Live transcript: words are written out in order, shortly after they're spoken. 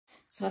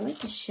So I'd like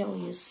to show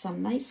you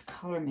some nice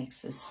color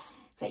mixes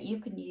that you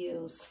can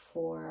use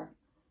for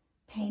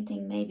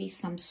painting maybe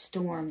some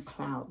storm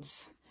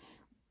clouds.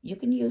 You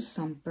can use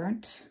some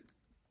burnt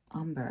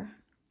umber.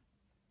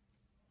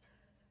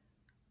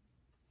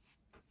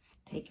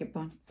 Take your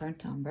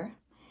burnt umber,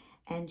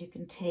 and you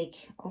can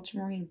take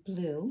ultramarine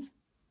blue,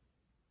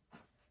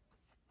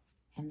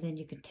 and then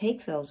you can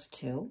take those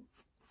two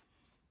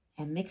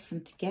and mix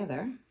them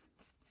together,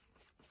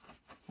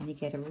 and you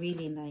get a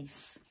really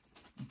nice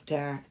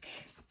dark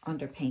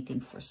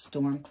underpainting for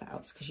storm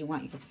clouds, because you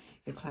want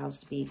your clouds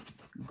to be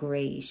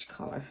grayish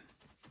color.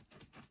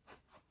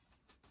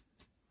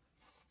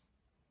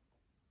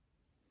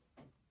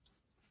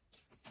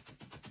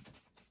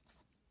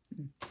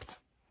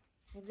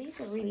 So these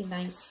are really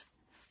nice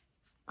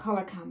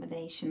color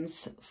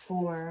combinations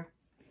for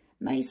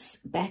nice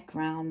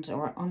background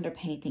or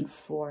underpainting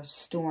for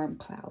storm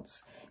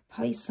clouds.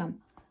 Probably some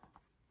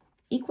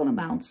equal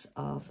amounts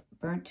of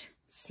burnt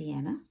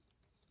sienna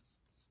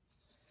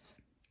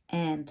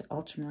and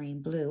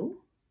ultramarine blue.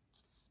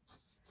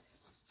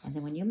 And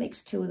then when you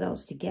mix two of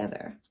those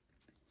together,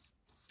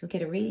 you'll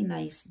get a really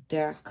nice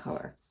dark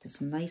color. There's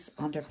some nice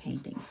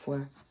underpainting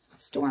for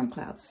storm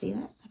clouds. See that?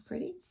 Isn't that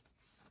pretty?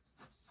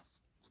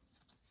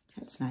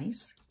 That's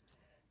nice.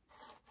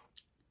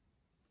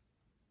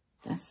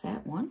 That's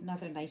that one.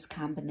 Another nice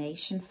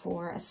combination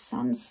for a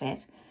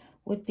sunset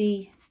would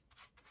be,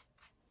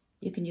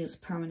 you can use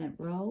permanent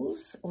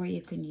rose, or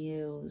you can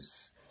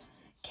use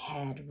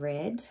cad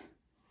red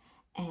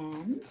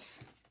and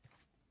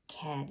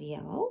cad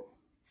yellow.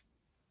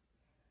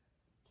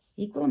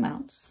 Equal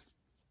amounts.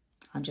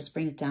 I'll just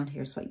bring it down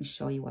here so I can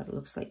show you what it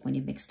looks like when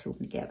you mix two of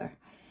them together.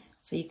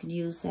 So you can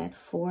use that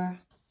for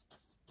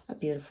a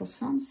beautiful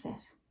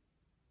sunset.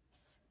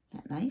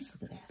 Isn't that nice?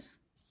 Look at that.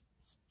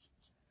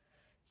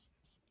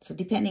 So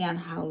depending on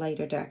how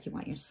light or dark you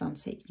want your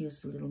sunset, you can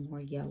use a little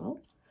more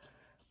yellow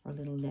or a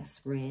little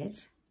less red.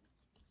 Isn't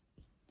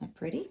that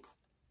pretty?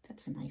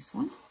 That's a nice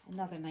one.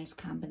 Another nice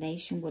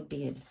combination would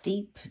be a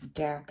deep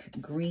dark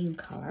green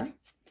color,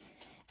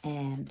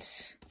 and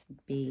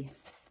it'd be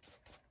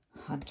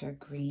hunter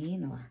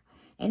green or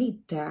any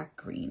dark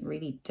green,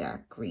 really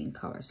dark green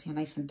color. See how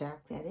nice and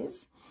dark that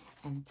is?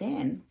 And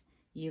then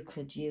you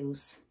could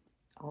use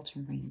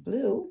ultramarine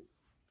blue,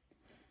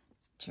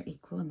 which are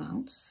equal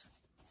amounts.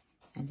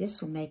 And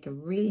this will make a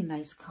really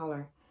nice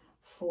color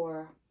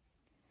for,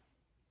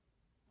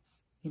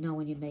 you know,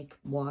 when you make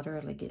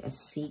water, like a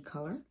sea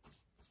color.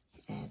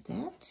 Add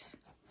that,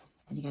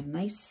 and you got a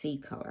nice sea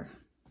color.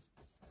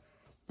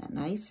 Isn't that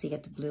nice? You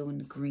got the blue and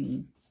the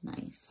green.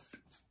 Nice.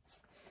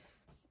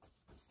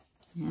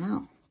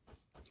 Now,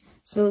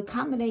 so a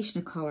combination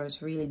of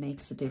colors really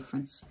makes a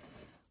difference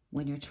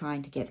when you're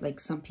trying to get, like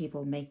some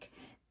people make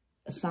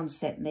a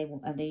sunset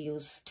and they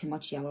use too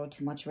much yellow or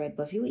too much red.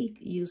 But if you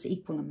use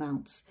equal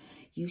amounts,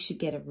 you should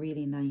get a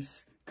really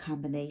nice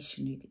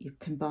combination. You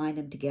combine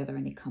them together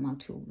and they come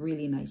out to a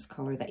really nice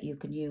color that you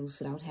can use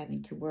without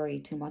having to worry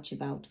too much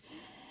about,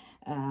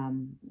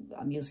 I'm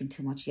using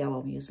too much yellow,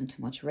 I'm using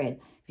too much red.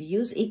 If you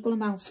use equal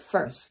amounts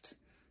first,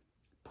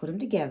 put them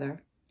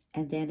together,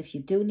 and then if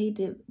you do need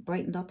to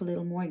brighten up a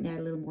little more, you can add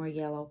a little more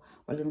yellow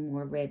or a little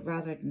more red,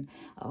 rather than,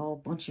 oh,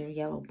 bunch of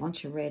yellow,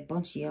 bunch of red,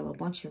 bunch of yellow,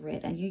 bunch of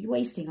red, and you're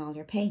wasting all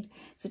your paint.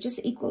 So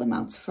just equal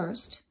amounts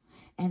first,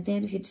 and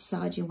then if you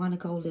decide you want to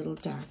go a little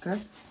darker,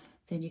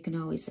 then you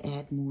can always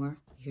add more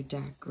your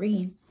dark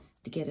green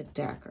to get a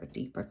darker,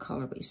 deeper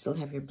color, but you still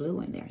have your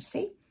blue in there,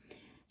 see?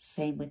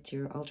 Same with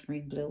your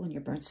ultramarine blue and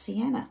your burnt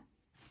sienna.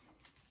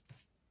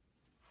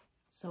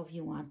 So if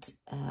you want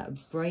a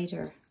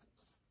brighter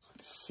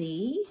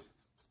sea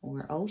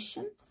or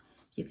ocean,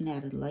 you can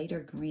add a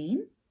lighter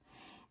green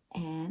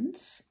and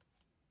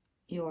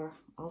your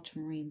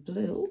ultramarine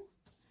blue,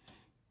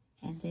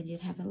 and then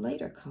you'd have a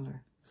lighter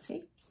color,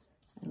 see?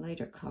 A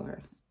lighter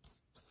color,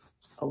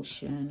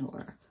 ocean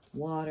or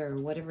water or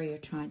whatever you're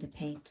trying to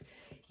paint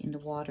in the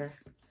water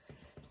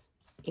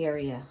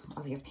area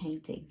of your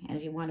painting. And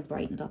if you want to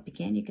brighten it up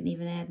again, you can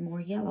even add more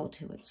yellow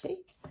to it, see?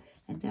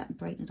 And that will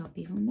brighten it up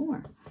even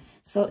more.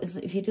 So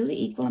if you do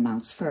the equal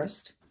amounts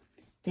first,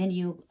 then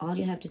all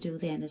you have to do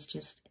then is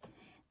just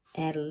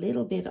add a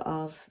little bit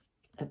of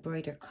a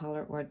brighter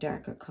color or a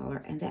darker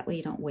color, and that way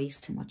you don't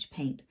waste too much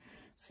paint.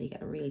 So you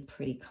got a really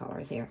pretty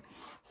color there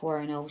for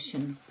an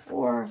ocean,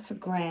 or for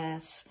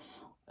grass,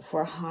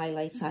 for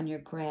highlights on your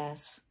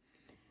grass.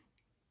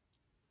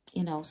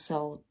 You know,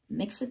 so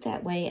mix it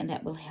that way, and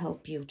that will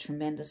help you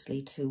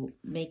tremendously to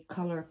make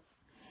color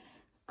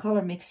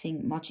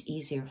mixing much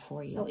easier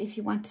for you. So if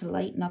you want to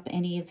lighten up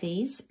any of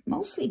these,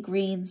 mostly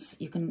greens,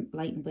 you can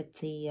lighten with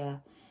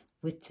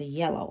the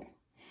yellow.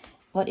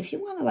 But if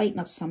you want to lighten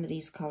up some of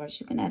these colors,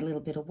 you can add a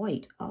little bit of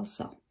white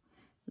also.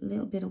 A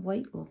little bit of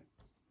white will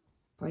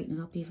brighten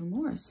it up even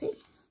more, see?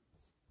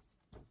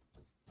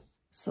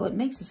 So it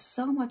makes it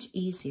so much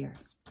easier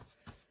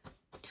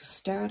to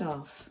start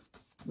off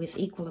with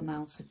equal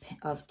amounts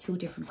of two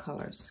different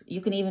colors.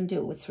 You can even do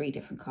it with 3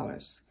 different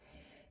colors.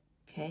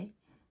 Okay?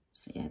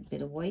 So you add a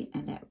bit of white,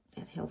 and that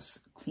helps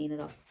clean it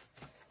up.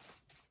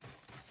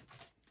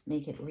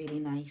 make it really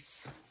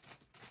nice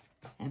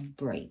and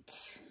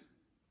bright.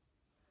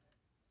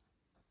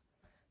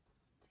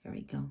 There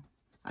we go.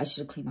 I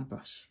should have cleaned my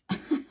brush.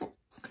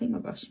 Clean my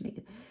brush, make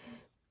it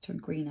turn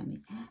green on me.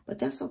 But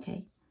that's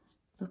okay.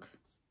 Look,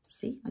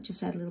 see, I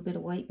just add a little bit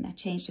of white and that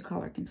changed the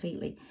color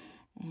completely.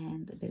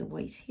 And a bit of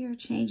white here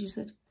changes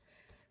it.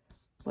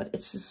 But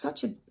it's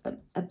such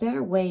a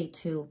better way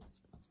to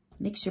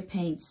mix your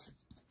paints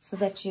so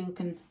that you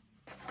can,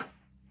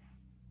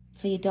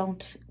 so you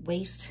don't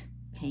waste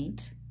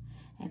paint,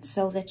 and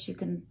so that you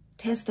can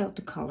test out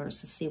the colors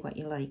to see what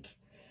you like.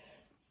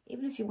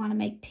 Even if you want to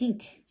make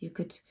pink, you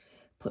could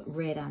put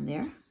red on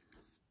there,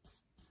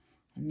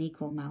 an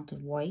equal amount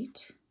of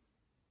white,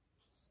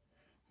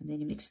 and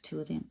then you mix two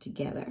of them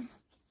together,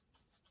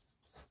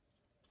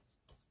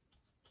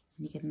 and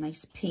you get a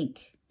nice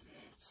pink.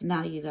 So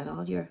now you got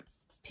all your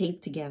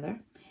pink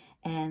together,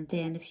 and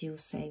then if you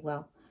say,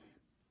 well,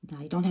 now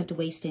you don't have to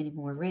waste any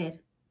more red,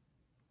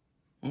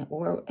 and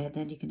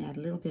then you can add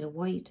a little bit of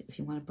white if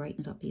you want to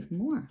brighten it up even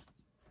more.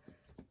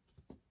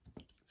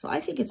 So I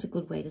think it's a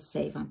good way to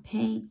save on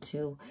paint,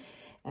 to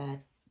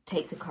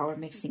take the color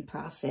mixing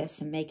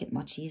process and make it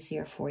much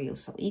easier for you.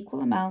 So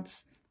equal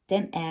amounts,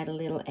 then add a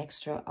little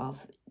extra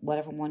of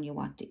whatever one you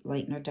want to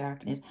lighten or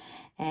darken it.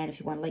 And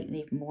if you want to lighten it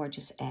even more,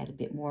 just add a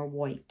bit more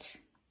white.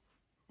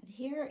 And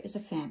here is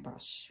a fan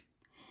brush.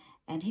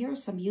 And here are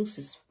some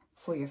uses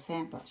for your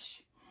fan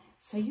brush.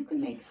 So you can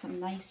make some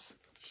nice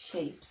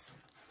shapes,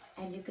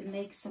 and you can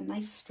make some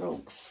nice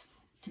strokes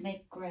to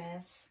make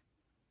grass,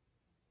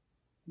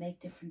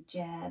 make different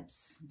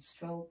jabs and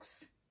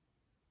strokes.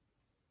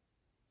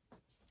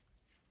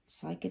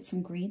 So I get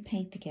some green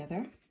paint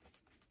together.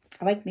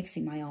 I like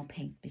mixing my own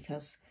paint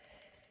because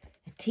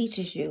it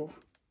teaches you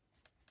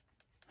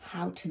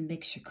how to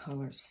mix your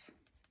colors,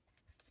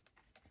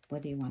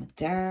 whether you want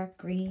a dark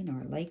green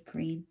or a light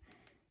green.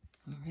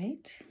 All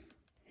right,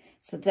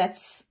 so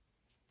that's,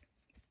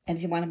 and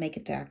if you want to make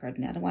it darker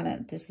than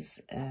that, this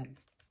is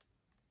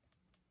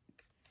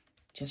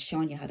just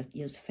showing you how to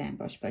use the fan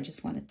brush, but I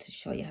just wanted to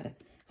show you how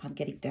I'm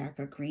getting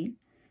darker green.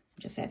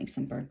 I'm just adding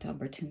some burnt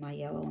umber to my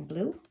yellow and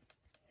blue.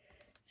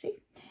 See?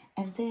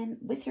 And then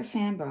with your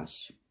fan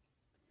brush,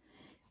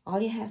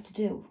 all you have to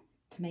do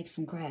to make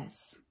some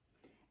grass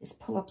is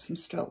pull up some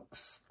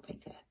strokes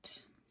like that.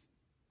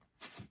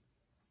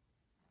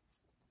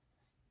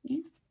 Yeah.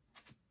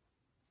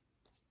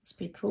 It's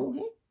pretty cool,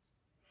 hey?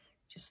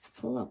 Just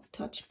pull up,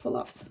 touch, pull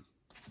up.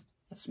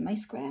 That's some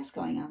nice grass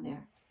going on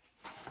there.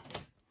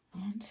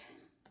 And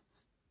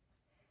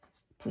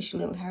push a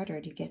little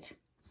harder to get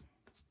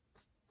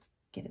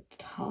it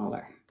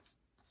taller.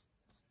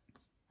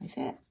 Like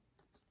that.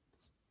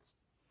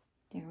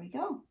 There we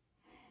go.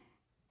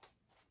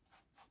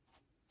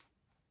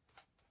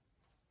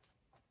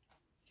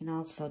 You can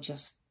also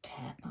just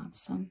tap on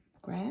some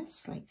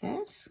grass like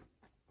that.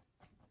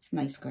 It's a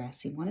nice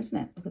grassy one, isn't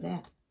it? Look at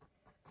that.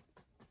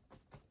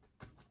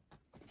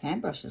 Fan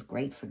brush is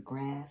great for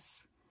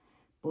grass,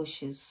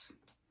 bushes.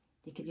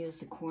 You could use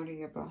the corner of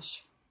your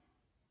brush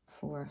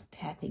for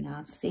tapping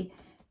on. See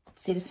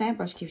the fan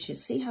brush gives you,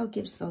 see how it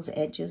gives those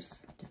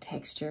edges the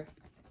texture,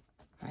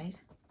 right?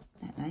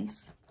 Isn't that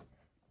nice?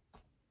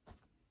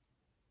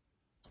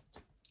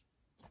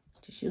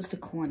 Just use the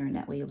corner, and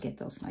that way you'll get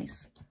those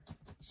nice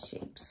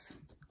shapes.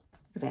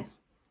 Look at that.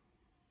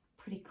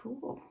 Pretty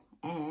cool.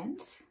 And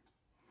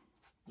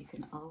you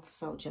can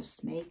also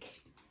just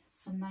make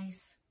some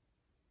nice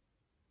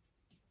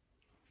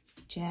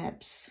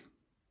jabs.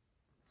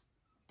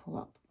 Pull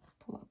up,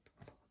 pull up,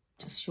 pull up.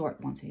 Just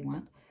short ones if you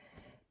want,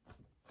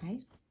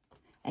 right?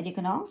 And you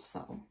can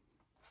also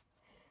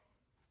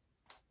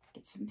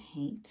get some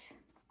paint,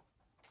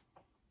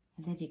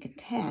 and then you can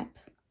tap,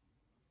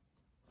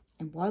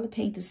 and while the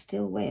paint is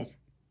still wet,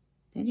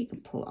 then you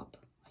can pull up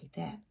like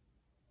that.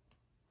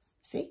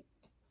 See?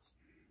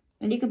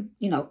 And you can,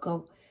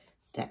 go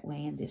that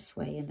way and this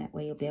way, and that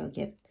way you'll be able to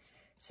get,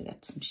 so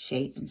that's some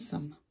shape and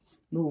some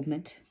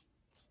movement.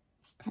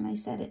 Look how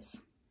nice that is.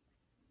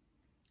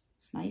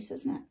 It's nice,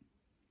 isn't it?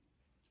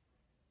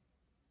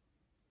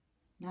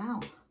 Now,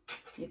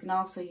 you can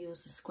also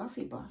use a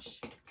scruffy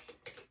brush,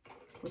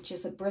 which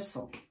is a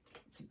bristle.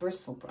 It's a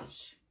bristle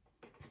brush.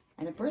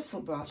 And a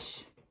bristle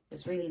brush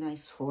is really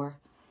nice for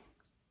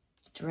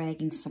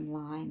dragging some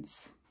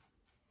lines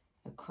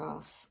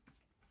across,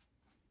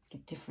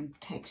 get different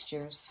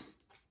textures.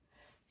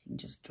 You can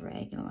just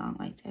drag it along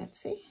like that,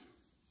 see?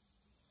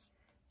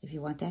 If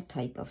you want that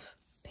type of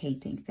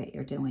painting that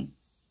you're doing.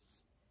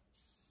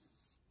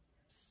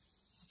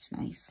 It's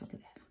nice, look at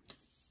that.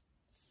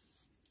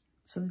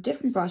 So the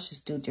different brushes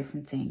do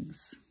different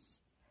things.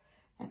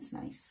 That's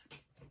nice.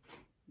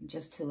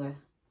 Just to a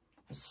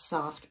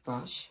soft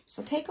brush.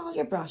 So take all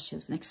your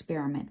brushes and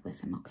experiment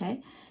with them,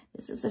 okay?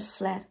 This is a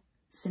flat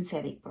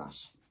synthetic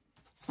brush.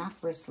 It's not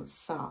bristle, it's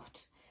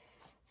soft,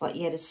 but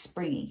yet it's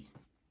springy.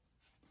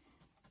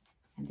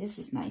 And this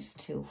is nice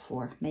too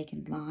for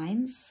making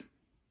lines.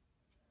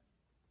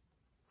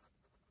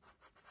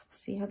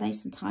 See how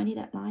nice and tiny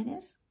that line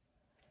is?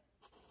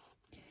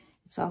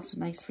 It's also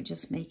nice for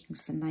just making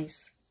some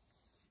nice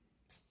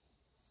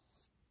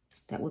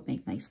that would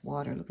make nice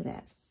water. Look at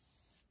that.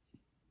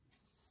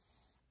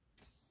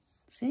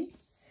 See?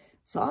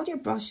 So all your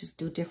brushes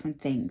do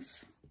different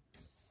things.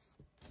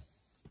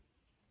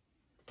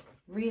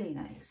 Really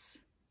nice.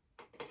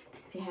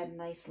 If you had a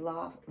nice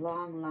long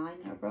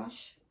liner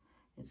brush,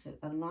 it's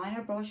a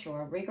liner brush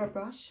or a rigger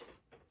brush,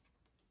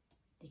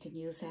 you can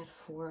use that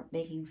for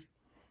making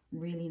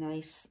really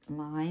nice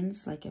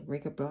lines, like a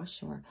rigger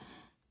brush. Or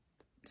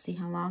see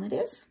how long it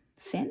is?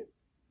 Thin.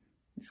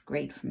 It's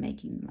great for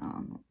making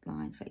long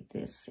lines like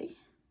this, see?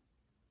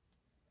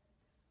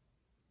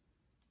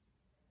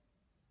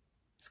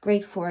 It's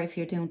great for if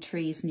you're doing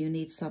trees and you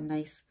need some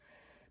nice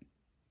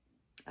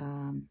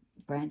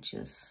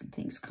branches and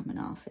things coming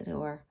off it,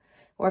 or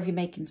if you're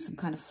making some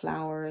kind of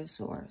flowers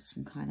or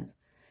some kind of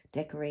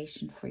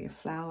decoration for your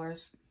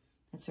flowers.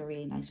 That's a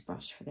really nice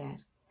brush for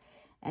that.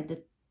 And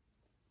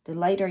the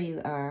lighter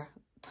you are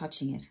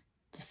touching it,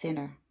 the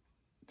thinner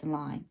the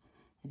line.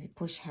 If you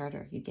push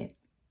harder, you get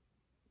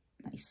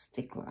nice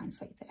thick lines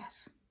like that.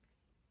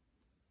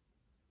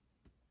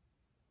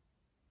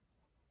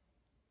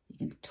 You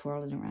can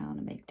twirl it around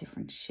and make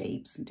different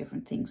shapes and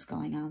different things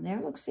going on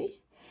there. Look,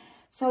 see?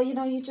 So, you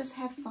know, you just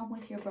have fun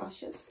with your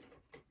brushes.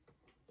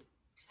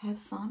 Just have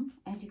fun.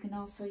 And you can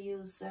also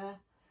use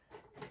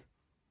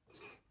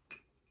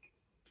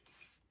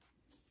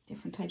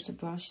different types of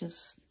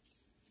brushes.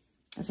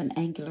 As an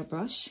angular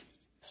brush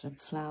for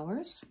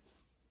flowers.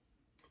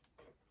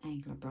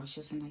 Angular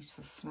brushes are nice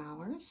for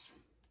flowers.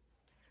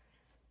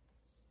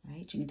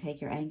 Right? You can take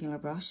your angular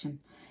brush and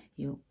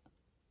you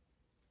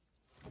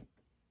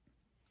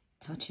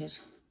touch it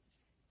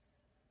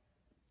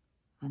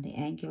on the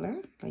angular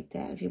like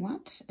that if you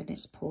want, and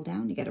just pull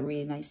down. You get a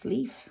really nice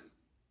leaf.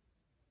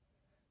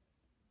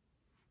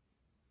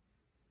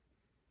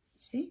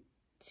 See?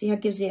 See how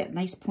it gives you a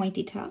nice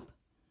pointy top?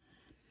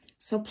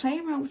 So play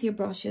around with your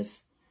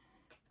brushes.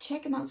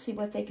 Check them out, see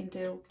what they can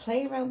do.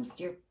 Play around with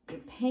your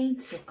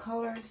paints, your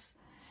colors.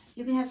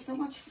 You can have so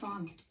much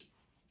fun.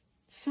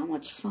 So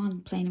much fun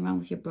playing around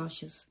with your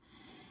brushes.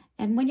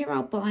 And when you're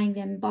out buying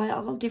them, buy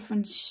all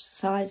different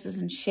sizes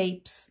and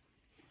shapes.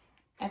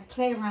 And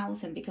play around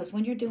with them, because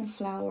when you're doing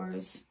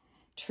flowers,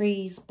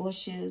 trees,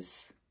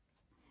 bushes,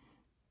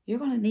 you're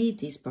going to need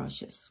these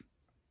brushes.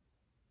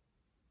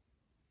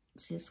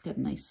 See, it's got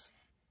a nice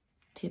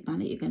tip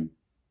on it. You can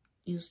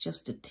use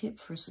just a tip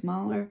for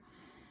smaller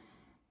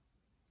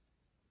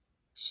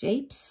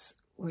shapes,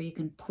 or you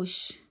can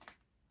push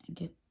and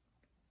get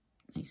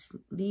nice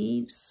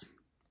leaves.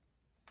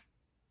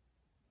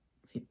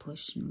 If you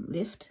push and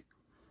lift,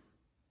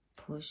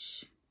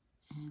 push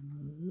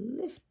and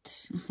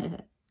lift,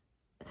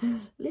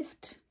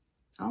 lift,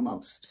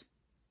 almost,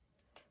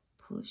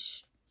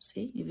 push.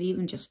 See, if you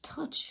even just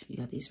touch, you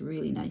got these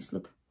really nice,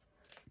 look,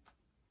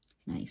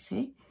 nice,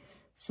 hey?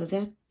 So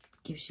that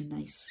gives you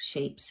nice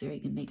shapes there.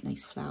 You can make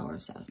nice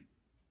flowers out of them.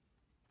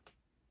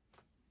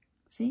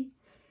 See?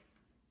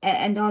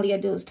 And all you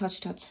gotta do is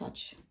touch, touch,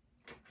 touch.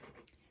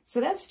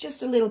 So that's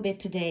just a little bit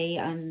today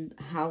on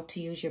how to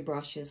use your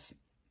brushes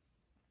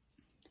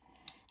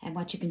and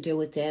what you can do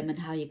with them and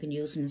how you can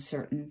use them in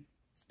certain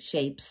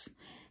shapes.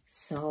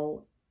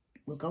 So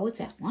we'll go with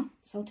that one.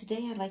 So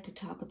today I'd like to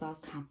talk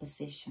about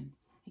composition.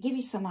 I give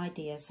you some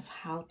ideas of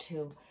how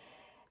to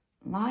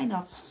line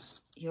up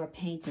your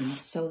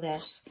paintings so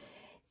that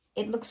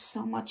it looks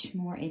so much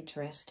more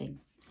interesting.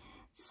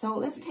 So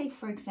let's take,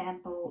 for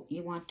example,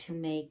 you want to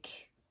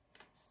make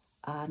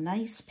a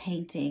nice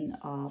painting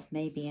of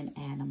maybe an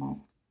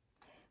animal.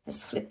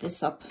 Let's flip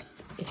this up.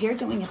 If you're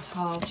doing a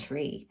tall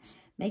tree,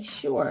 make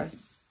sure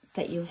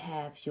that you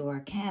have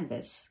your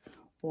canvas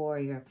or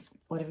your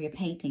whatever you're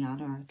painting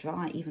on, or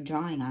even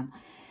drawing on.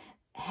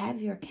 Have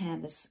your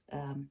canvas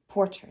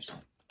portrait.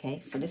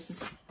 Okay, so this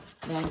is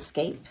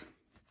landscape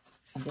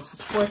and this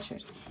is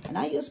portrait. And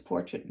I use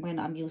portrait when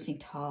I'm using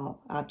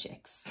tall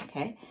objects.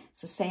 Okay,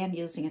 so say I'm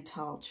using a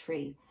tall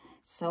tree.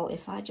 So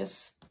if I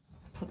just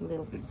put a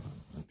little bit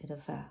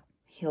of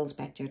hills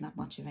back there, not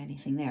much of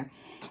anything there,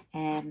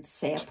 and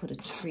say I put a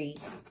tree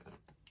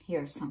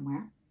here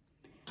somewhere,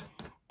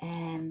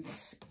 and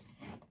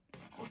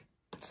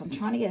so I'm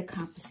trying to get a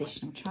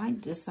composition. I'm trying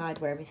to decide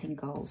where everything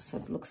goes so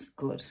it looks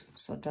good,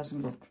 so it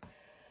doesn't look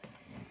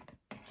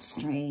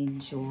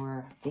strange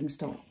or things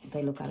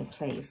they look out of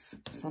place.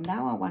 So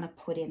now I want to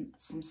put in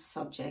some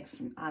subjects,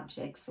 some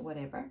objects or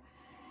whatever.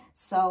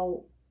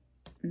 So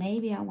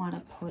maybe I want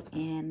to put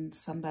in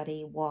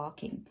somebody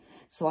walking.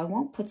 So I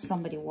won't put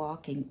somebody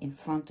walking in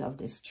front of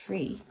this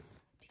tree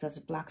because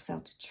it blocks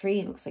out the tree.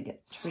 It looks like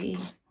a tree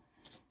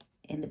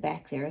in the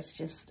back there. It's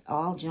just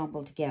all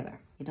jumbled together.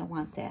 You don't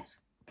want that,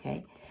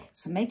 okay?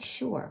 So make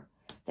sure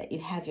that you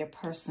have your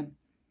person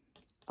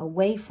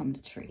away from the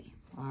tree,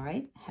 all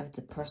right? Have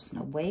the person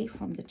away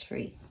from the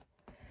tree.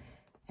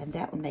 And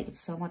that will make it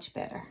so much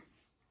better,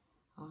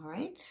 all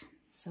right?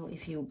 So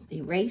if you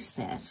erase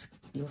that,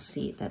 you'll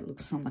see that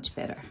looks so much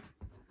better.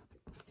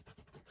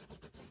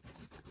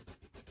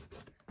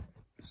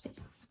 See?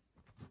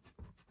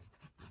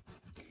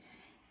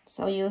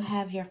 So you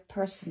have your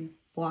person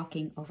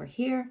walking over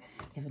here.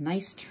 You have a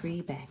nice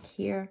tree back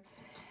here.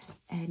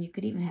 And you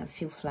could even have a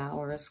few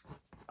flowers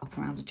up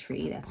around the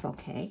tree. That's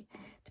okay.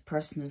 The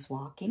person is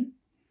walking.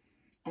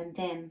 And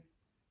then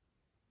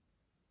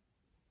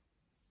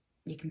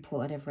you can put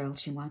whatever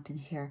else you want in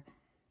here.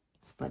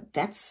 But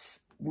that's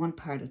one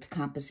part of the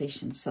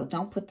composition. So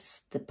don't put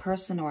the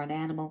person or an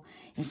animal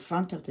in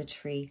front of the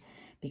tree,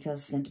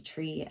 because then the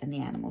tree and the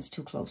animal is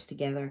too close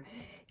together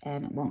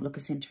and it won't look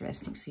as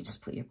interesting. So you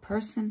just put your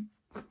person,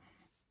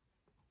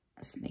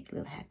 let's make a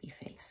little happy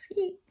face,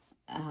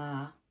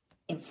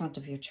 in front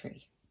of your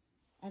tree.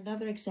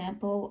 Another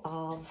example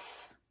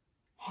of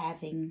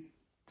having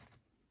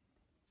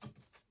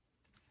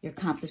your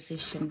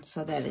composition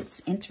so that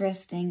it's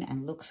interesting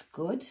and looks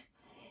good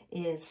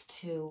is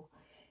to,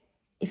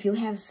 if you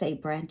have, say,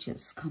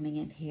 branches coming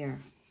in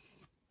here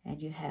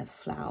and you have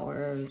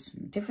flowers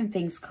and different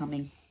things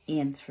coming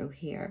in through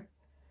here,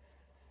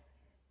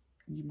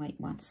 and you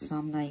might want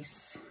some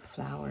nice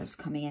flowers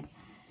coming in,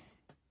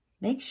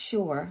 make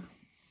sure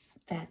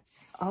that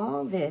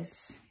all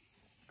this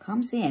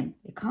comes in.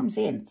 It comes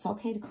in. It's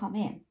okay to come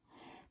in,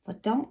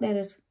 but don't let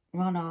it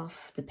run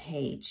off the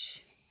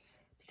page,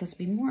 because it'd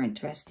be more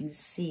interesting to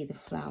see the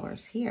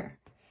flowers here.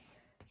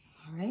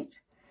 All right?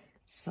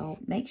 So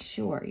make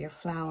sure your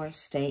flowers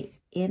stay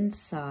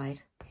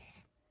inside.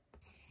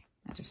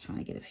 I'm just trying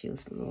to get a few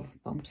little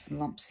bumps and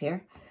lumps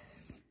here.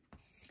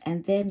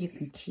 And then you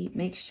can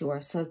make sure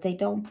so they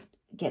don't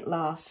get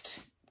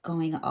lost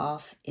going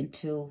off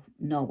into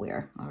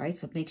nowhere. All right?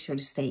 So make sure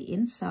to stay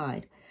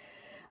inside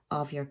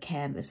of your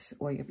canvas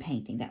or your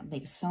painting. That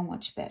makes it so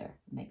much better.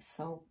 It makes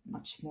so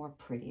much more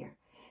prettier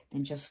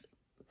than just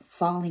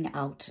falling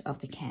out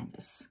of the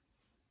canvas.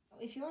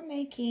 If you're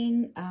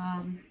making,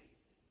 I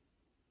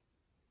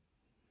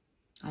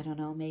don't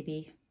know,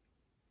 maybe,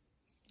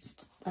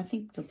 I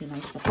think they'll be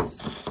nice up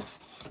this way.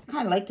 I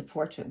kind of like the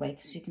portrait way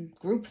because you can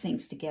group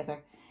things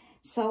together.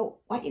 So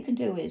what you can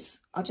do is,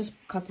 I'll just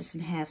cut this in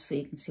half so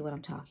you can see what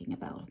I'm talking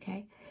about,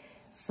 okay?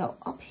 So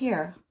up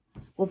here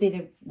will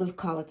be we'll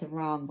call it the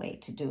wrong way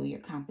to do your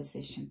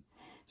composition.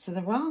 So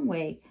the wrong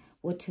way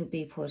would to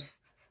be put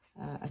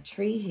a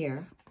tree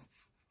here.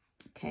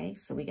 Okay,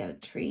 so we got a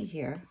tree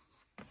here,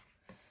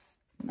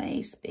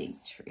 nice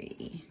big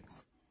tree,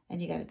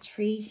 and you got a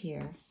tree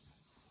here,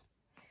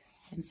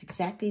 and it's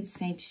exactly the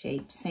same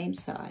shape, same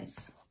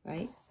size,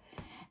 right?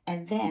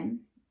 And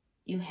then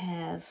you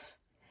have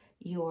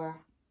your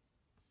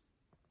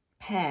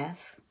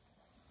path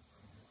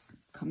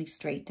coming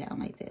straight down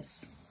like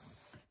this.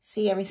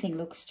 See, everything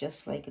looks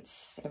just like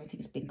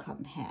everything's been cut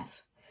in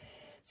half.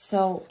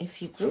 So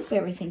if you group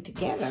everything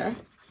together,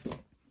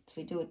 so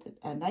we do it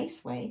a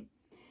nice way,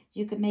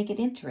 you can make it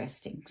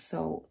interesting.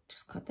 So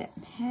just cut that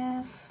in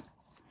half,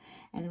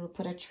 and then we'll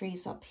put our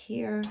trees up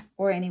here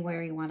or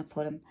anywhere you want to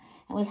put them.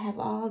 And we'll have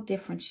all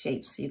different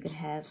shapes. So you could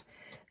have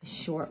a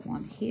short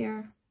one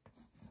here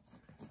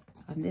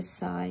on this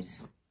side.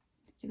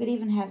 You could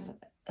even have,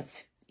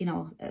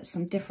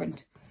 some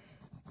different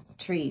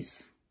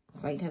trees,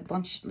 right? Have a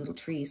bunch of little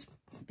trees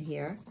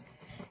here.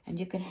 And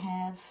you could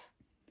have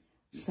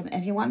some,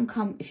 if you want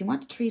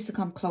the trees to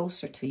come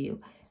closer to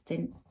you,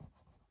 then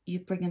you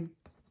bring them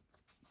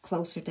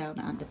closer down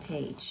on the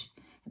page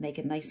and make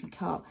it nice and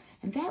tall.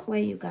 And that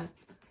way you got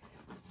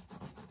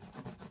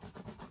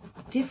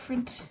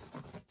different,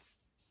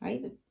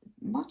 right?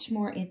 Much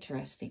more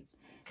interesting.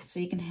 So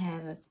you can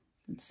have it,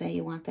 and say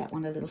you want that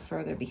one a little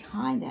further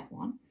behind that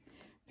one,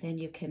 then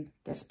you can,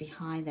 that's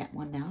behind that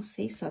one now,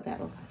 see? So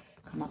that'll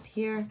come up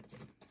here,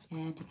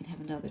 and you can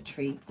have another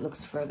tree that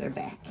looks further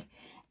back.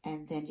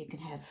 And then you can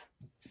have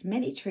as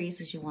many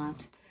trees as you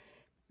want.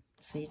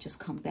 So you just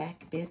come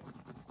back a bit,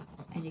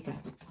 and you got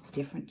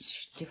different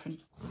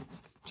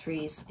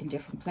trees in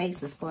different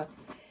places, but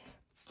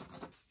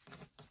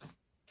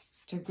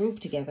they're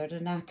grouped together. They're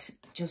not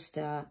just,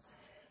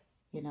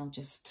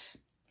 just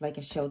like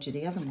I showed you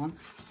the other one.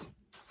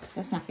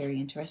 That's not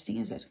very interesting,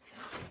 is it?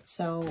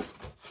 So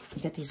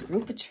you got these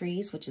group of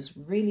trees, which is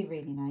really,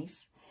 really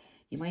nice.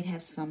 You might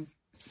have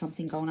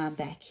something going on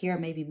back here,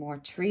 maybe more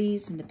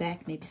trees in the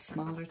back, maybe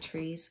smaller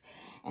trees.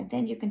 And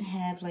then you can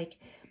have, like,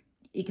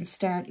 you can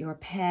start your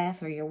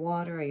path or your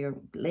water or your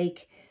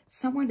lake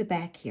somewhere in the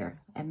back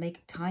here and make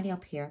it tiny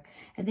up here.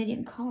 And then you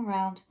can come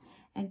around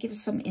and give it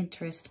some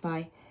interest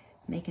by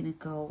making it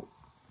go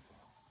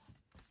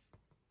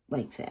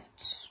like that.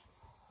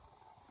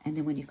 And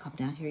then when you come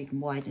down here, you can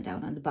widen it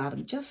out on the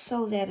bottom just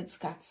so that it's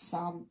got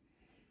some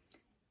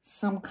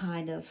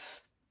kind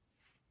of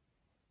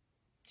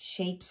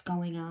shapes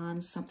going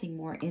on, something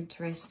more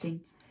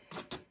interesting,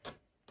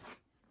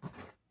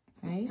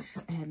 right?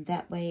 And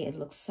that way it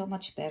looks so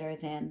much better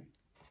than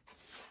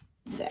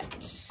that.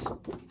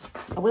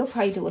 I will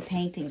probably do a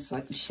painting so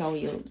I can show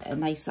you a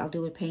nice, I'll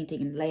do a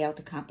painting and lay out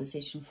the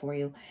composition for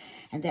you,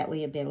 and that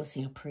way you'll be able to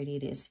see how pretty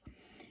it is.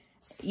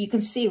 You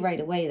can see right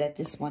away that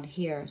this one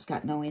here has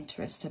got no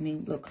interest. I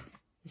mean, look,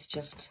 it's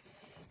just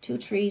two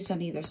trees on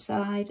either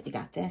side. You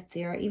got that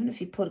there. Even if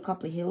you put a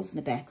couple of hills in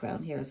the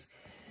background here,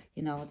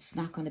 it's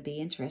not going to be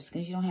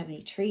interesting because you don't have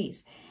any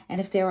trees. And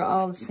if they were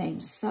all the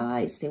same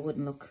size, they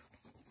wouldn't look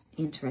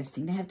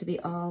interesting. They have to be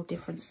all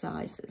different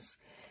sizes.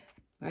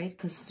 right?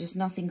 Because there's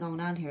nothing going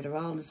on here. They're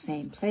all in the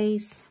same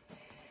place.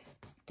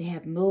 They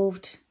have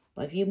moved,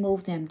 but if you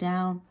move them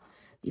down,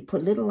 you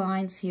put little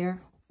lines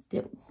here,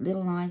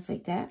 little lines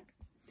like that,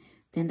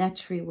 then that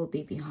tree will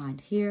be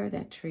behind here,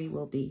 that tree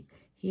will be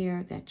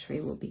here, that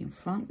tree will be in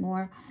front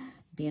more,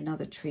 be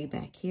another tree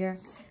back here.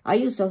 I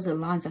use those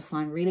little lines. I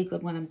find really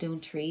good when I'm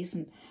doing trees,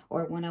 and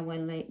or when I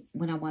want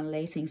to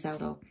lay things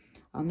out.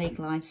 I'll make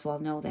lines so I'll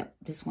know that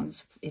this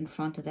one's in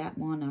front of that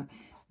one, or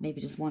maybe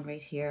there's one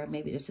right here,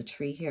 maybe there's a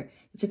tree here.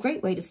 It's a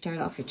great way to start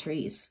off your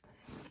trees.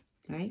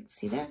 All right,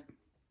 see that?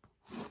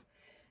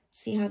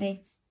 See how you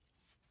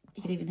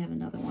can even have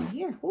another one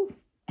here. Ooh.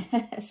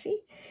 See?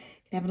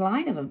 You can have a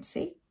line of them,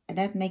 see? And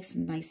that makes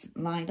them nice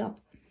lined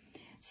up.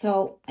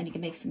 So, and you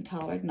can make some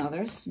taller than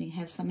others, and you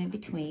have some in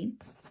between,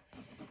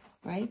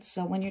 right?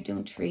 So when you're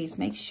doing trees,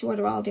 make sure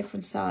they're all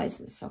different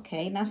sizes,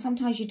 okay? Now,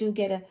 sometimes you do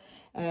get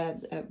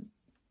a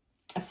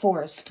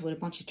forest with a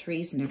bunch of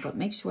trees in there, but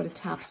make sure the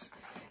tops,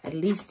 at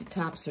least the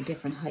tops, are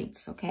different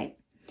heights, okay?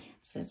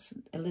 So that's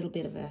a little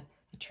bit of a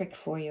trick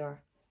for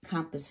your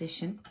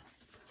composition.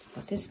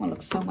 But this one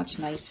looks so much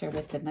nicer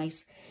with the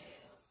nice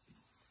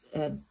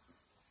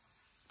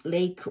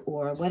lake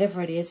or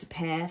whatever it is, a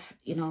path,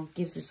 you know,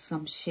 gives it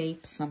some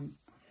shape, some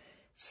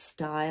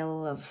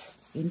style of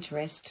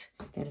interest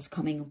that is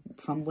coming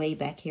from way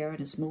back here and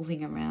is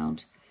moving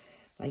around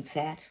like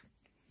that.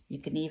 You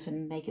can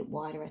even make it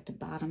wider at the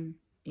bottom.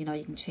 You know,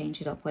 you can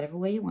change it up whatever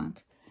way you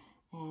want.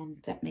 And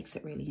that makes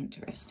it really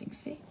interesting,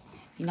 see?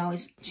 You can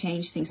always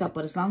change things up,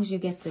 but as long as you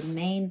get the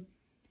main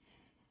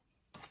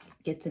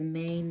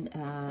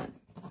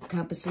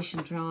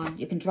composition drawn,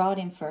 you can draw it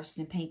in first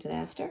and then paint it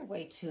after. A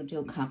way to do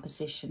a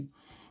composition,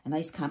 a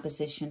nice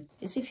composition,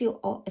 is if you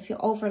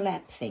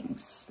overlap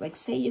things. Like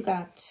say you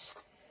got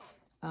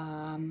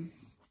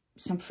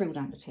some fruit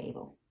on the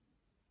table.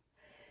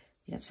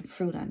 You got some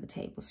fruit on the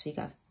table, so you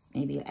got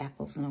maybe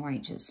apples and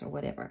oranges or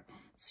whatever.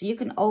 So you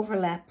can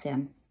overlap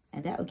them,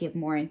 and that will give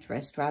more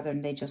interest rather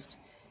than they just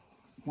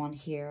one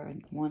here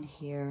and one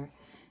here,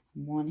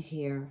 one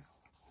here,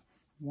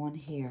 one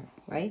here,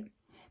 right?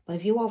 But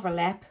if you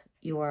overlap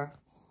your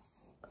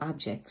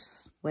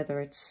objects, whether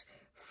it's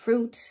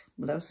fruit,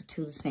 well, those are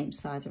two the same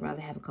size. I'd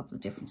rather have a couple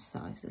of different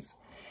sizes.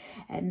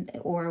 And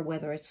or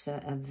whether it's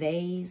a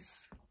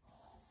vase,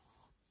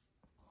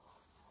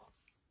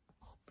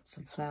 put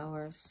some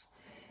flowers.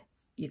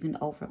 You can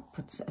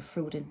put a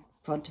fruit in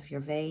front of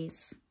your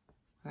vase,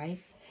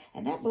 right?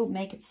 And that will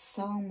make it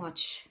so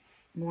much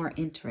more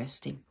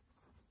interesting.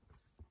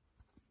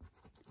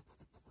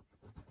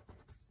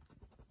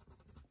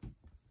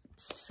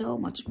 So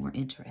much more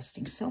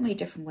interesting. So many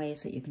different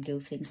ways that you can do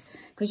things.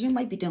 Because you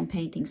might be doing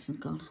paintings and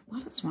going,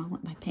 what is wrong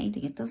with my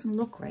painting? It doesn't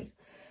look right.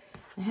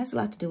 It has a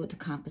lot to do with the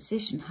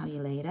composition, how you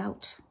lay it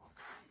out.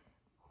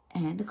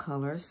 And the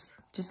colors.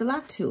 There's a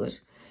lot to it.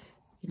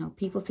 You know,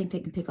 people think they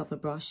can pick up a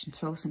brush and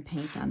throw some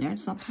paint on there. And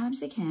sometimes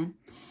they can.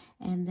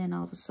 And then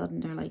all of a sudden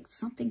they're like,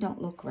 something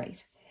don't look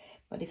right.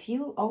 But if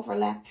you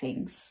overlap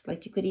things,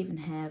 like you could even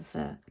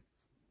have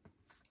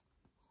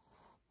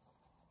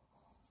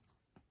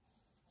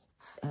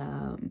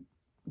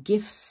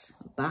gifts,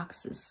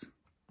 boxes,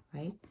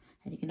 right?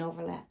 And you can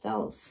overlap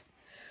those.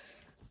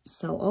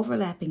 So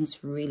overlapping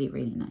is really,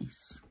 really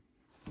nice.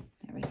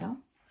 There we go.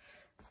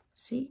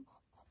 See?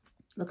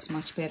 Looks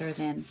much better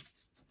than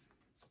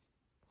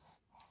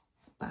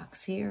a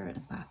box here and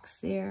a box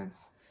there,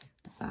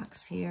 a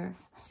box here.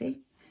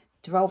 See?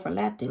 They're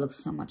overlapped, they look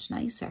so much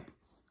nicer.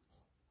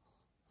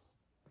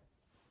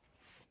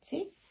 See?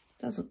 It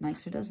does look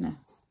nicer, doesn't it?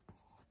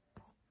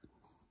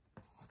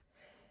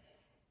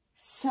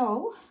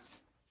 So,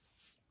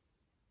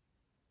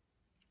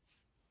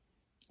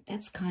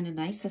 that's kind of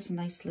nice. That's a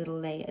nice little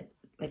layout.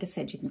 Like I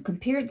said, you can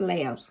compare the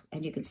layout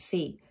and you can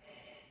see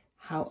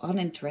how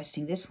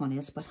uninteresting this one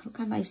is. But look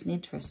how nice and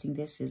interesting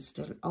this is.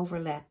 They're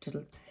overlapped.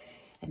 And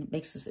it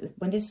makes this,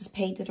 when this is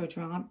painted or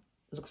drawn,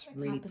 it looks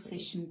really pretty.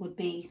 Composition would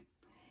be,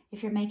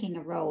 if you're making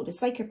a road,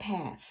 it's like your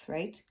path,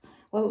 right?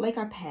 Well, like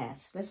our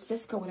path.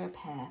 Let's go with our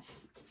path.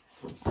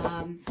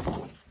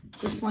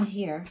 This one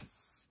here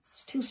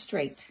is too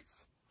straight,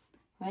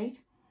 right?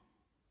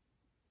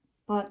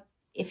 But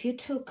if you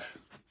took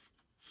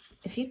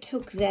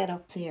that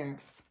up there,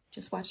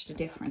 just watch the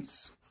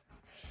difference.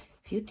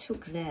 If you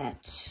took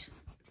that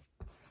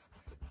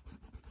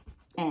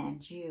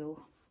and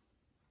you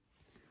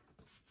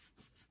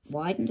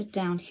widened it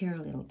down here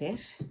a little bit,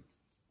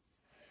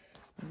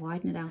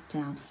 widen it out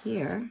down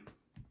here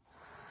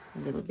a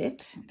little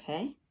bit,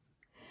 okay?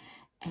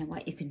 And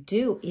what you can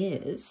do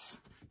is,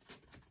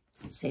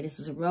 say this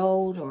is a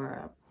road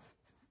or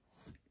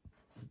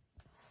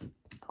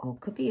it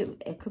could be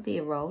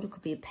a road, it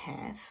could be a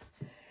path.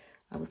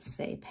 I would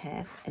say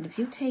path. And if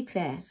you take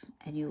that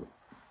and you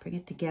bring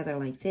it together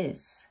like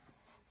this,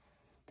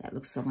 that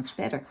looks so much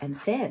better. And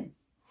then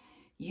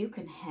you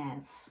can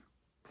have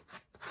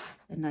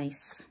a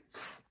nice,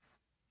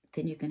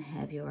 then you can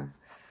have your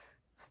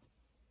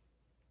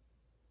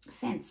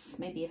fence,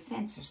 maybe a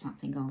fence or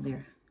something going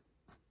there,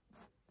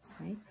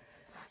 right?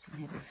 You can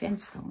have your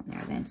fence going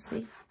there then,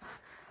 see?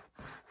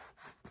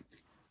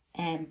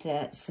 And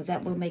so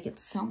that will make it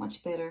so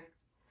much better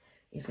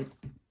if it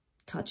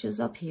touches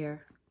up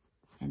here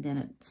and then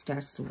it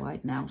starts to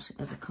widen out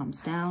as it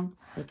comes down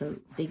with the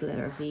big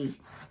letter V,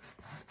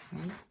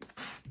 right?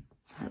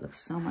 That looks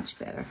so much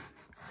better,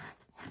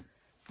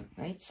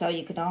 right? So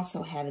you could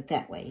also have it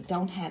that way. You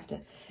don't have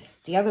to,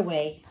 the other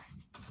way,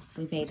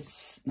 we made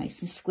it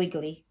nice and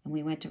squiggly and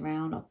we went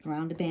around, up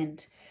around the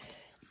bend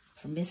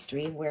for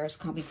mystery of where it's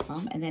coming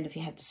from. And then if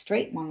you have the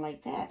straight one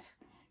like that,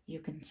 you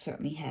can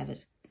certainly have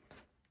it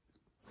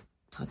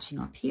touching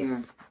up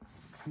here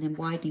and then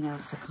widening out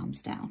as it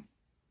comes down.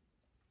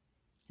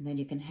 And then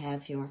you can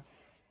have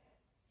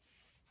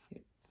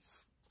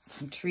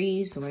some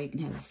trees, or you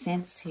can have a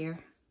fence here.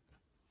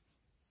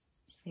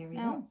 So there we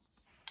go.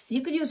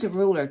 You could use a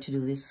ruler to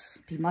do this.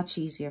 It'd be much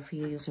easier for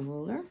you to use a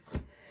ruler.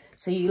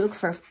 So you look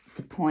for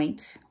the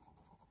point,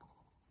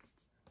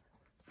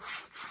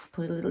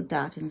 put a little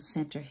dot in the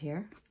center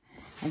here,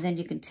 and then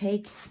you can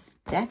take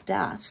that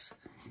dot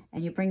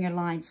and you bring your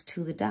lines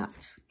to the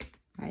dot,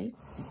 right?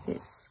 Like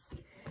this.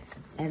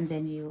 And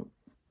then you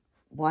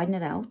widen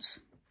it out,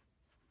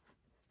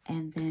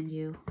 and then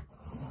you,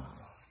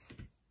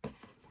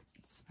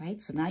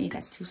 right? So now you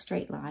got two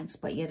straight lines,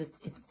 but yet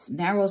it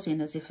narrows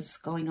in as if it's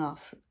going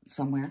off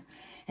somewhere.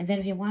 And then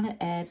if you want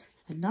to add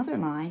another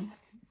line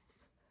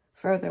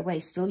further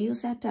away, still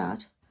use that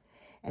dot,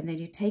 and then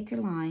you take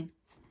your line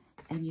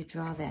and you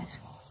draw that.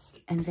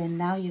 And then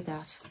now you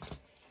got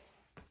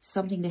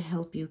something to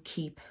help you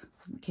keep,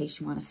 in case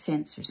you want a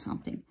fence or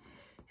something.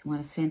 If you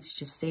want a fence,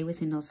 just stay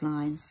within those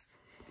lines,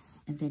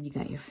 and then you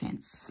got your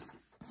fence.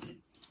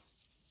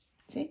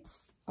 See?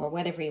 Or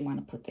whatever you want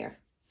to put there,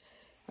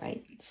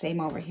 right? Same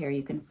over here.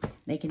 You can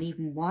make an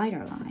even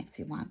wider line if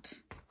you want.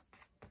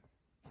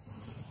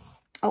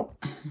 Oh,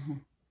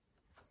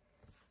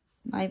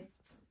 my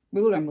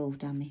ruler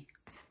moved on me.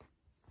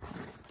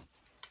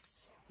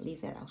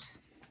 Leave that out.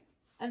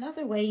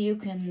 Another way you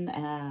can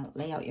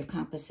lay out your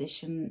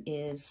composition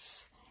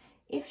is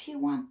if you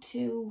want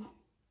to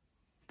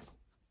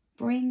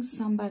bring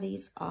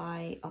somebody's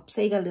eye up.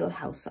 Say you got a little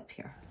house up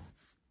here.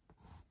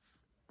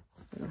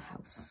 Little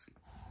house.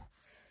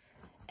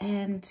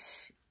 And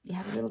you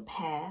have a little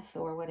path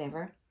or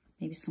whatever.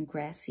 Maybe some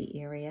grassy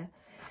area.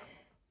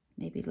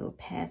 Maybe a little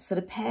path. So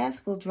the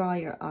path will draw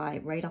your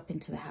eye right up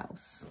into the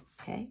house.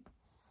 Okay?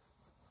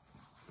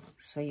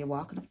 So you're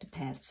walking up the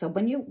path. So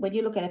when you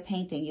look at a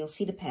painting, you'll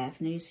see the path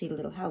and then you see the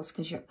little house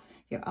because your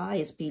eye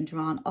is being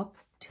drawn up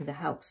to the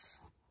house.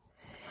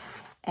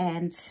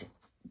 And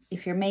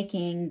if you're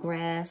making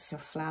grass or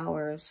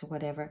flowers or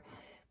whatever,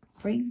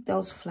 bring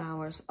those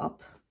flowers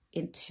up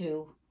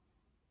into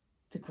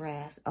the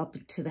grass, up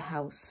into the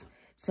house.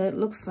 So it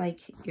looks like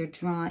you're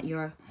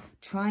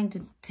trying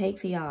to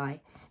take the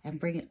eye and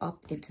bring it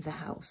up into the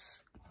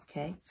house.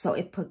 Okay? So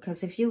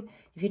because if you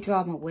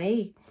draw them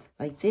away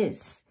like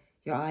this,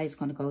 your eye is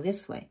going to go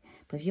this way.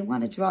 But if you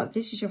want to draw, if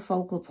this is your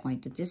focal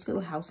point, if this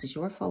little house is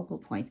your focal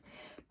point,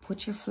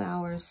 put your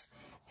flowers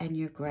and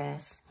your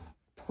grass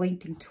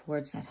pointing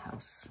towards that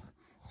house.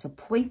 So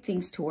point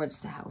things towards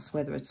the house,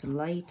 whether it's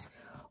light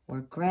or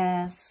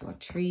grass or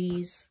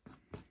trees,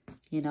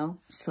 you know.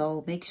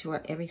 So make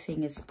sure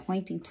everything is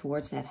pointing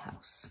towards that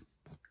house.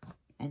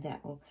 And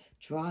that will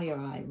draw your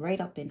eye right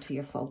up into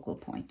your focal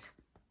point.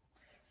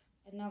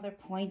 Another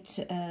point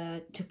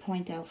to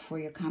point out for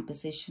your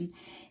composition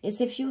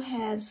is if you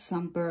have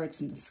some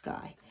birds in the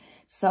sky.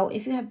 So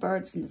if you have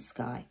birds in the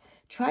sky,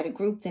 try to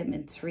group them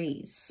in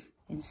threes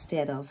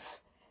instead of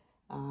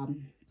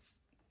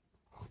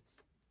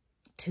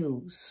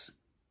twos.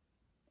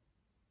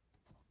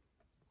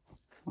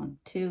 1,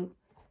 2,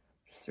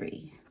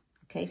 3.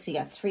 Okay, so you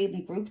got 3 of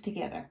them grouped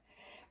together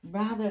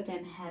rather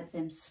than have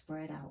them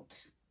spread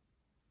out.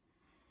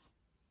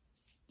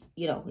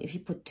 You know, if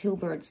you put 2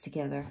 birds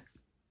together,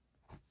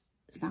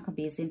 it's not going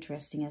to be as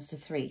interesting as the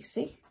 3.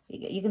 See?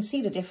 You can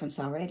see the difference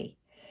already,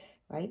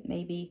 right?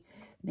 Maybe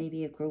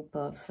a group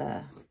of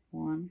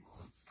 1,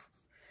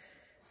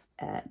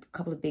 a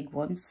couple of big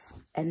ones,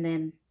 and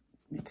then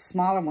the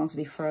smaller ones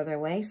will be further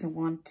away. So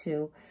 1,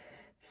 2,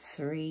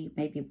 3,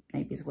 maybe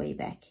it's way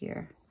back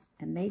here,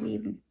 and maybe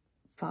even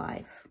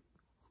 5,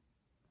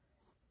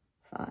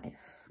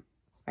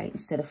 right?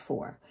 Instead of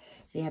 4,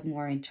 if you have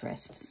more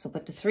interest. So,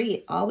 but the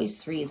 3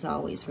 is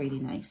always really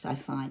nice, I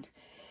find,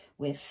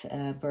 with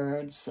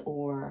birds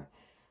or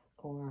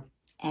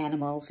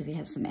animals. If you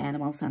have some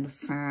animals on the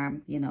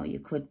farm, you know, you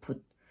could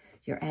put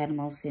your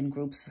animals in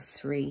groups of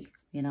 3,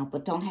 you know,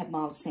 but don't have them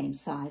all the same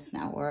size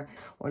now or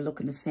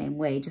looking the same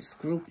way. Just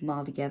group them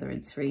all together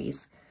in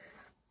 3s,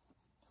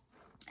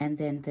 and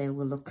then they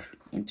will look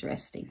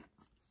interesting.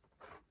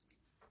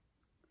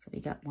 So we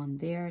got one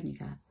there, and you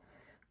got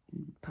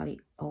probably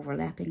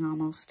overlapping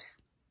almost.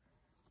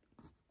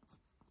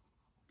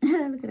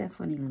 Look at that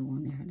funny little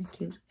one there. Isn't it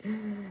cute?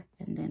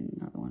 And then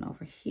another one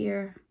over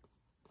here.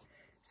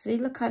 So they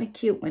look kind of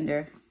cute when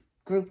they're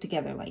grouped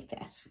together like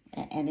that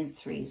and in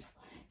 3s.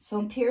 So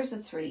in pairs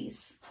of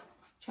 3s,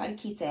 try to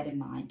keep that in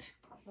mind.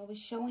 I was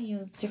showing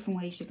you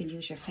different ways you can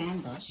use your fan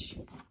brush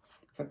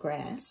for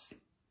grass.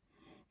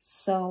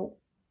 So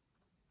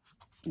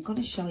I'm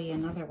going to show you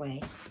another way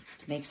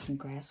to make some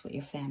grass with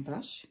your fan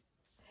brush.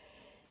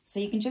 So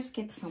you can just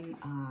get some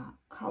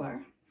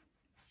color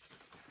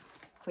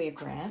for your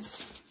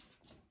grass.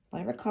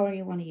 Whatever color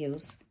you want to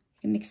use.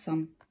 You can mix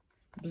some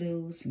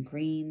blues and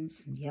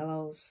greens and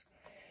yellows.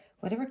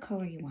 Whatever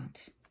color you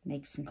want.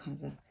 Make some kind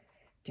of a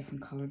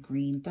different color,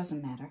 green,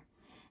 doesn't matter.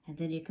 And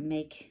then you can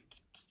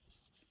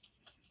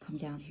come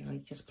down here,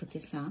 like just put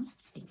this on,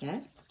 like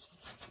that.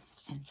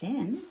 And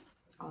then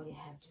all you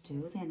have to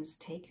do then is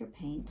take your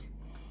paint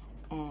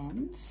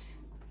and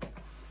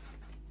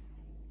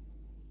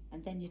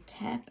then you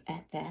tap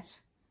at that,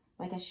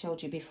 like I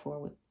showed you before,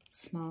 with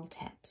small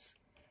taps.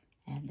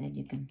 And then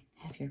you can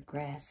have your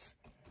grass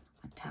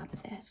on top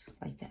of that,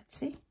 like that,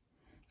 see?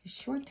 Just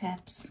short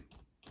taps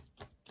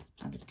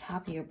on the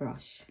top of your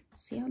brush.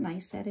 See how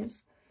nice that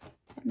is?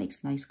 That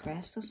makes nice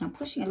grass, doesn't it? I'm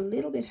pushing a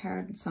little bit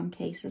hard in some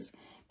cases,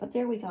 but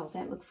there we go.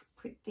 That looks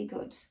pretty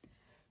good.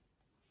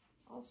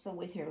 Also,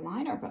 with your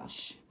liner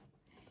brush,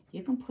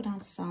 you can put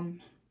on some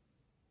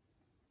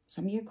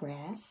of your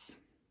grass.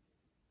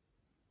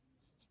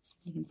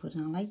 You can put it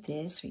on like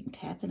this, or you can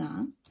tap it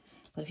on.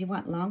 But if you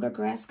want longer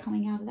grass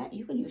coming out of that,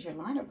 you can use your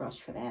liner brush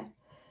for that.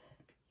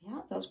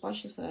 Yeah, those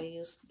brushes that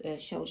I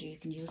showed you, you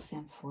can use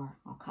them for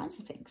all kinds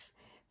of things.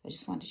 I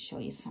just wanted to show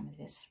you some of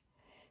this.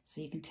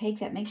 So you can take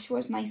that, make sure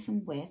it's nice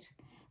and wet.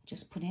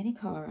 Just put any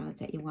color on it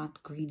that you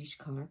want, greenish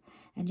color.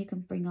 And you can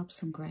bring up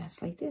some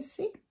grass like this,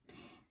 see? Isn't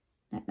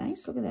that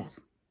nice? Look at that.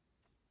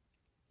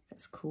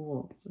 That's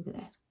cool. Look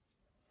at that.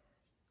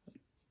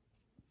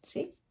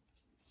 See?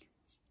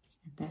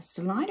 And that's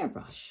the liner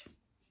brush.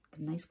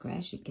 The nice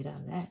grass you get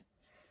out of that.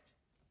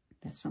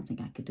 That's something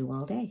I could do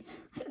all day.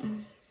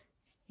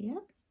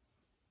 Yep.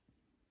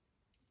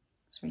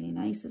 It's really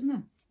nice, isn't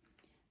it?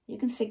 You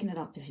can thicken it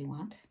up if you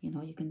want. You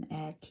know, you can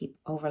keep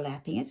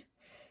overlapping it,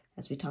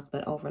 as we talked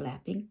about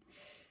overlapping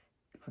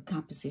for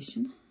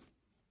composition.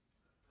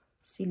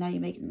 See, now you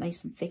make it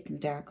nice and thick and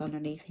dark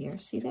underneath here.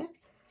 See that?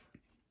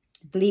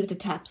 Leave the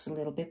tops a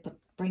little bit, but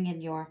bring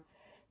in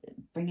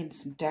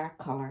some dark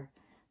color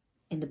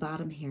in the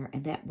bottom here,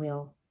 and that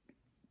will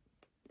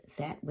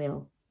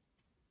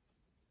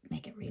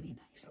make it really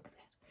nice. Look at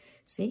that.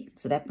 See?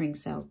 So that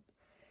brings out,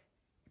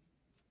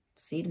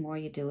 see, the more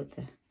you do it,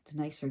 the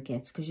nicer it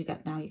gets, because you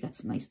got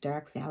some nice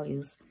dark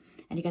values,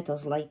 and you got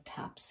those light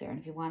tops there. And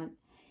if you want it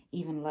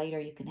even lighter,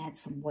 you can add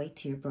some white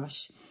to your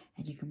brush,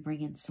 and you can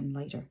bring in some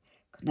lighter.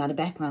 Now the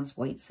background's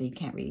white, so you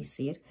can't really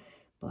see it,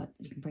 but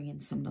you can bring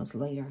in some of those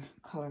lighter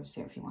colors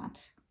there if you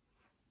want.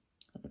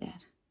 Look at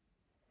that.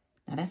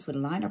 Now that's with a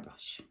liner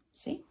brush.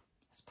 See?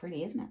 That's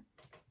pretty, isn't it?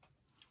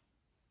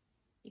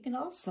 You can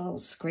also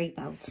scrape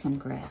out some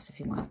grass if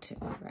you want to,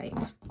 right?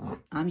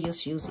 I'm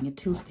just using a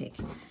toothpick,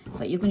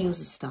 but you can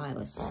use a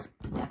stylus.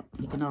 Now,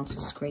 you can also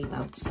scrape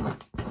out some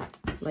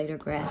lighter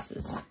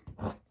grasses.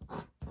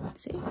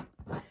 See?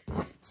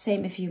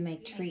 Same if you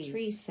make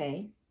trees,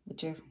 say,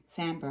 with your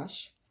fan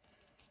brush.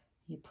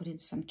 You put in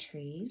some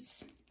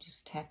trees.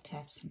 Just tap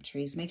some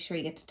trees. Make sure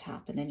you get the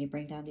top, and then you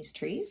bring down these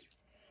trees.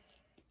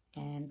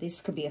 And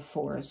this could be a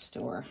forest,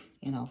 or,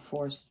 you know,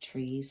 forest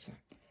trees, or,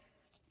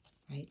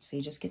 right? So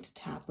you just get the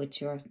top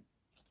with your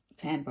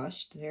fan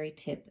brush, the very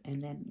tip,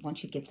 and then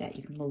once you get that,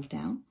 you can move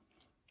down.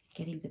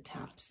 Getting the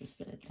tops is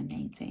the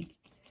main thing.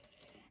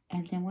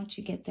 And then once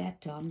you get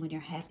that done, when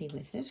you're happy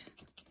with it,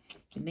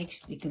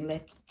 you can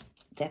let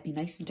that be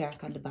nice and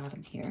dark on the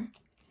bottom here.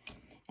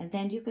 And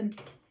then you can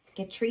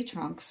get tree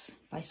trunks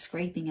by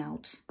scraping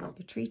out your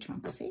tree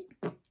trunks. See?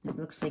 It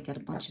looks like you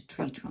got a bunch of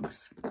tree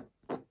trunks. So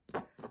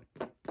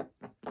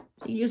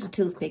you use a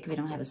toothpick if you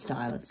don't have a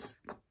stylus.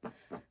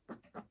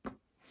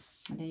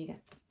 And then you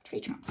got tree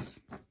trunks.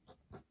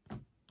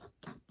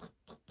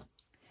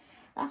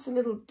 Lots of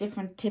little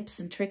different tips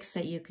and tricks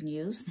that you can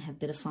use and have a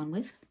bit of fun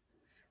with.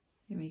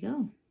 Here we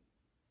go.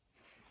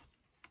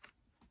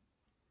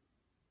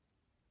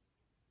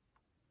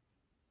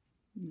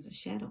 There's a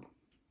shadow.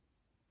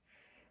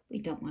 We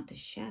don't want the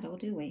shadow,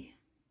 do we?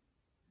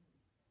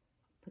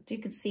 But you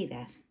can see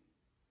that.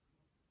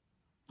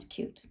 It's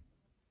cute.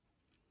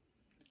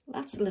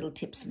 Lots of little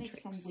tips and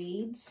tricks. Make some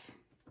weeds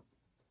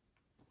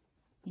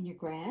in your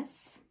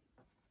grass.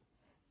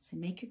 So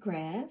make your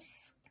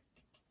grass.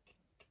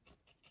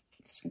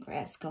 Get some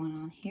grass going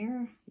on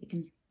here. You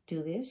can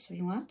do this if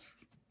you want.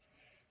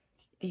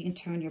 Or you can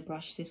turn your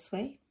brush this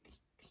way.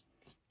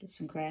 Get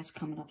some grass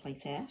coming up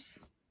like that.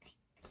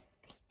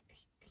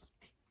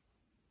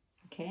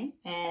 Okay,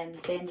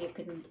 and then you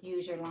can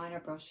use your liner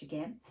brush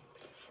again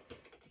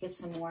to get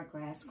some more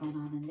grass going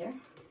on in there.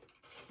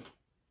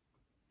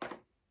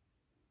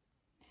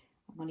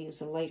 I'm going to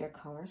use a lighter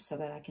color so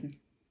that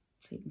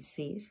so you can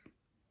see it.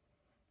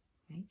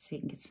 Right, so you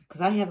can get some, because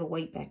I have a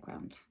white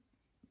background.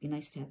 It'd be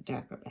nice to have a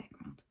darker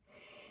background.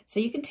 So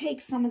you can take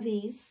some of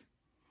these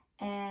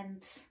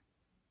and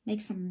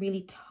make some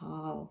really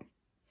tall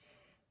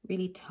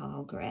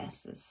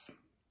grasses.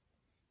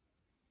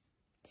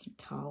 Some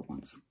tall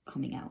ones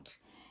coming out.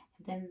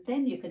 And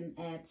then you can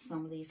add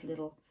some of these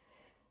little,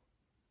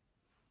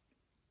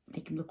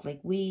 make them look like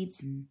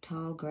weeds and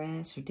tall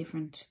grass or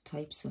different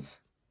types of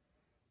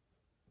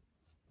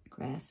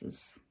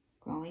grasses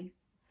growing.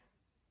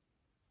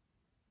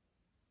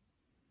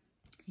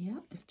 Yeah,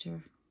 if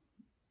they're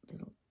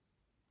little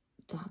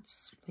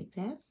dots like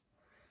that,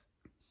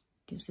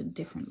 gives it a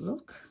different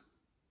look.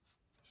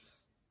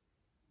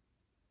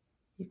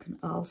 You can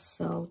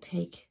also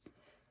take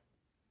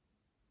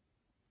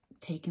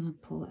them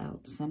and pull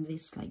out some of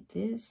these like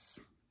this,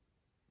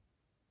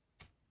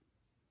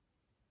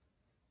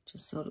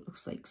 just so it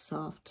looks like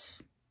soft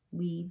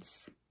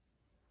weeds,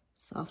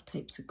 soft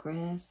types of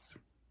grass.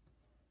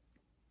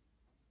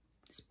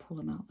 Just pull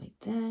them out like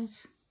that.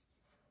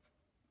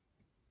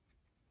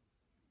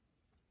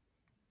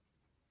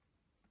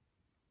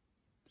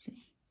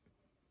 See,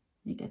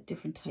 you got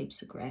different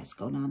types of grass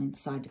going on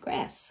inside the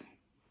grass.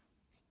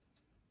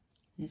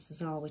 This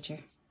is all with your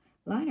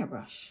liner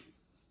brush,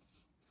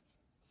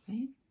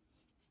 right?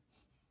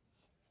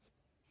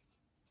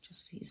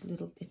 Just these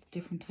little bit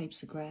different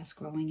types of grass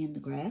growing in the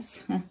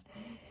grass.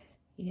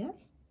 Yep.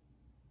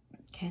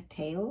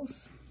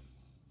 Cattails.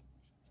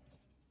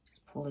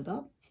 Just pull it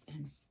up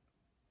and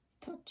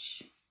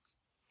touch.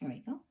 There we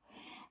go.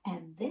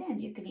 And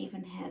then you can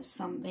even have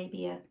some,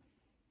 maybe a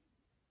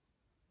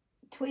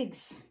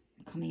twigs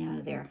coming out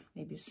of there.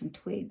 Maybe some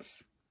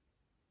twigs.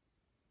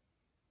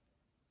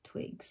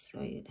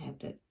 So you'd have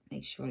to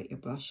make sure that your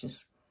brush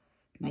is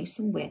nice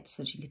and wet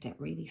so that you get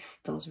that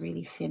those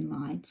really thin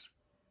lines,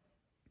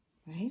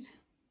 right?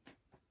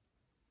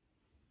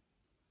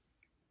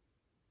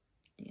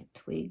 You get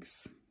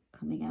twigs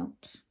coming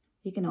out.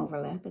 You can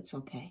overlap, it's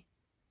okay.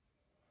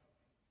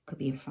 Could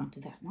be in front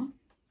of that one.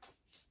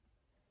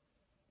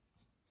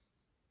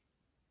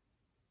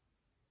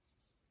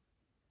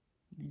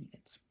 And then you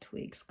get some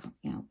twigs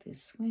coming out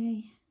this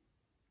way.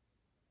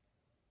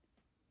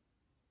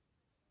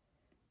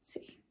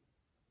 See,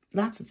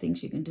 lots of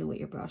things you can do with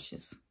your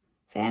brushes.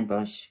 Fan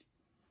brush.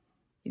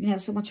 You can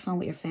have so much fun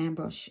with your fan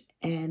brush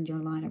and your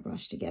liner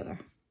brush together.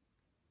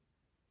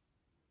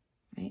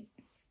 Right?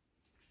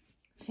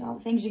 See all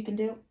the things you can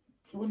do?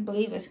 You wouldn't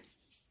believe it.